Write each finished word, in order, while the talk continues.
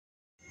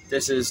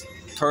This is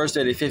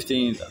Thursday the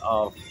 15th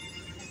of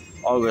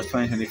August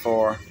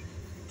 2024.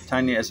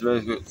 Tanya is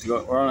about to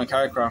go. We're on a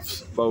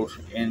CarrickCraft boat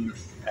in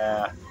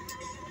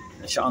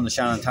on the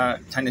Shannon.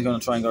 Tanya's going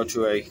to try and go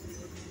through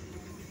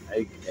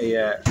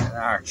an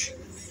arch.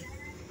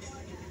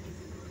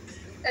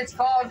 It's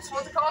called,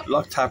 what's it called?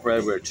 Lock Tap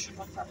Rail Bridge.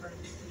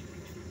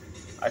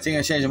 I think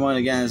I changed my mind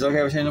again. Is it okay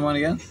if I change my mind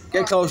again?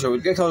 Get closer.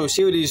 Get closer.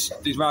 See what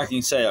these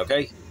markings say,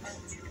 okay?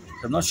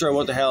 I'm not sure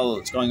what the hell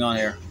is going on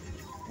here.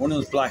 One of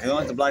them's black. I don't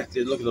like the black.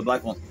 Look at the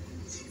black one.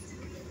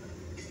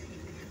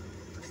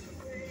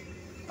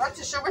 I'm not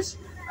sure which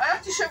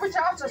option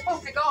I'm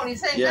supposed to be going.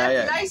 He's saying yeah, left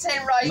yeah. and I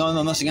saying right.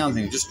 No, nothing,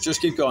 anything.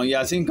 Just keep going.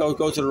 Yeah, I think go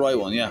to the right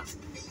one. Yeah,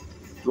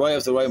 right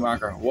of the right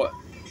marker. What?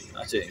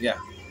 That's it. Yeah.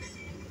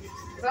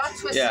 There's a lot of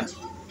twists. Yeah. There's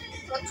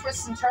a lot of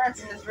twists and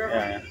turns in this river.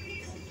 Yeah.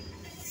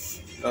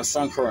 Got a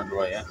strong current,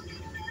 right? Yeah.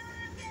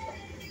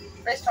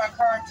 Very strong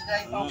current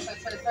today, folks. So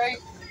it's very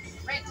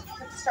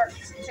difficult to start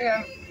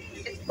to.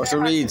 What's the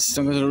reeds?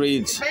 Don't go to the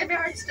reeds. Maybe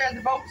hard to steer the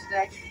boat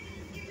today.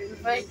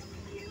 It's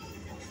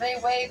very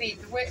wavy.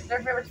 The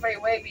river's very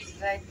wavy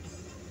today.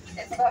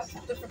 It's a lot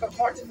difficult,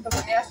 more difficult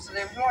than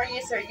yesterday. It was more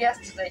easier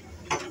yesterday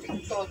to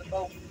control the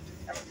boat.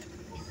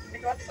 If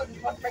you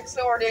want to make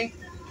slower, then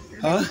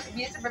it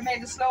needs to be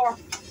made slower.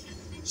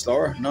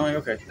 Slower? No, you're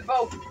okay. The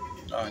boat.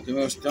 Oh,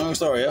 don't go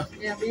slower, yeah?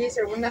 Yeah, it'd be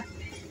easier, wouldn't it?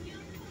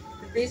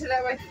 It'd be easier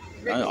that way.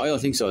 I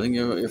don't think so. I think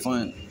you're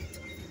fine.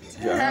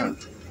 Yeah.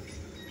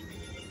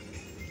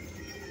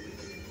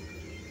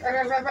 Am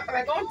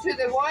I going to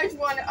the wide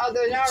one or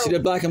the narrow? See the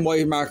black and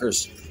white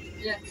markers?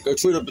 Yeah. Go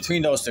through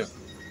between those two.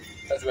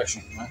 That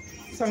direction, right?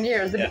 From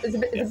here, it's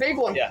a big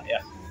one. Yeah.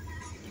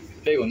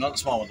 Big one, not the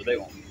small one, the big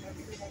one.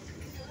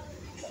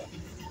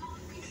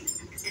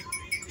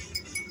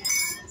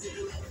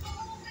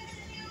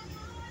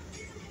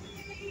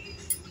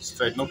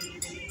 Straighten up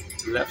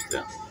to the left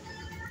there.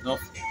 No.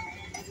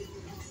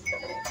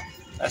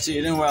 That's it,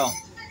 you're doing well.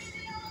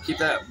 Keep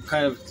that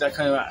kind of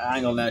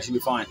angle now, it should be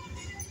fine.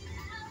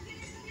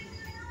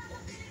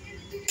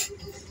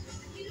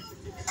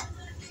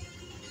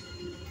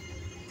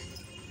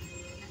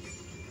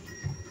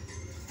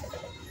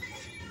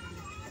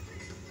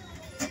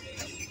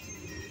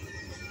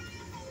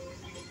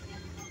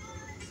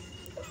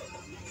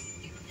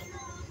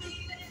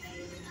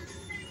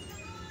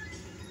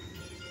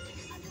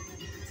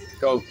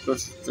 Go to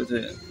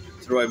the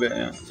right bit,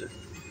 yeah. That's it.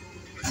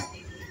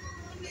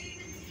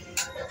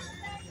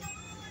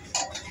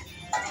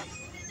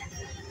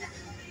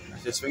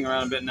 Just swing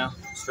around a bit now,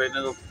 straighten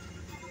it up.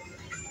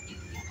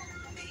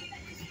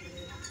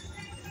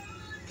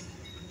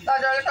 Look,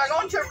 we're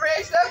going to a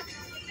bridge, look.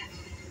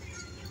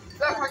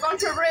 Look, we're going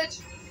to a bridge.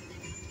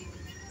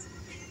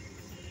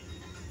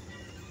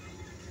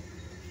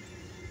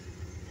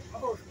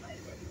 Oh,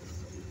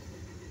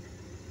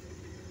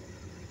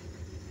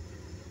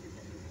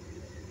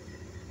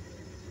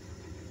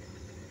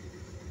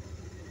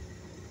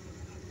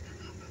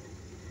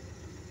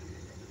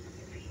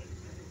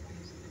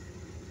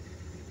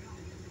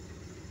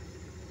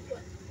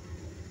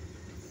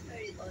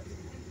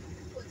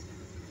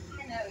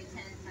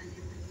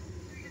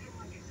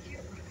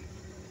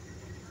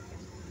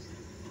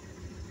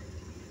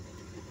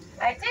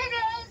 I did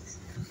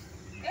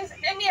it!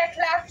 Give me a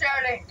clap,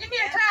 Charlie. Give me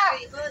a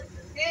clap.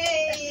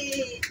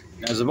 Hey.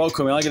 There's a boat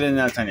coming. I'll get in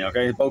there, Tanya,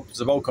 okay?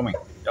 There's a boat coming.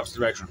 The opposite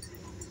direction.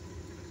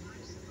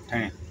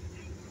 Tanya.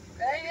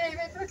 Hey,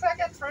 it looks like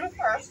it's through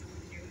first.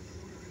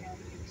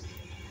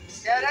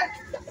 Get it?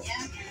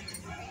 Yeah.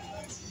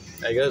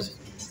 There you go.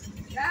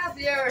 Now,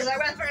 viewers, I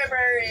went for a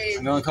bird.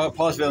 I'm going to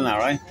pause Bill now,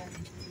 right?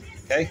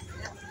 Okay?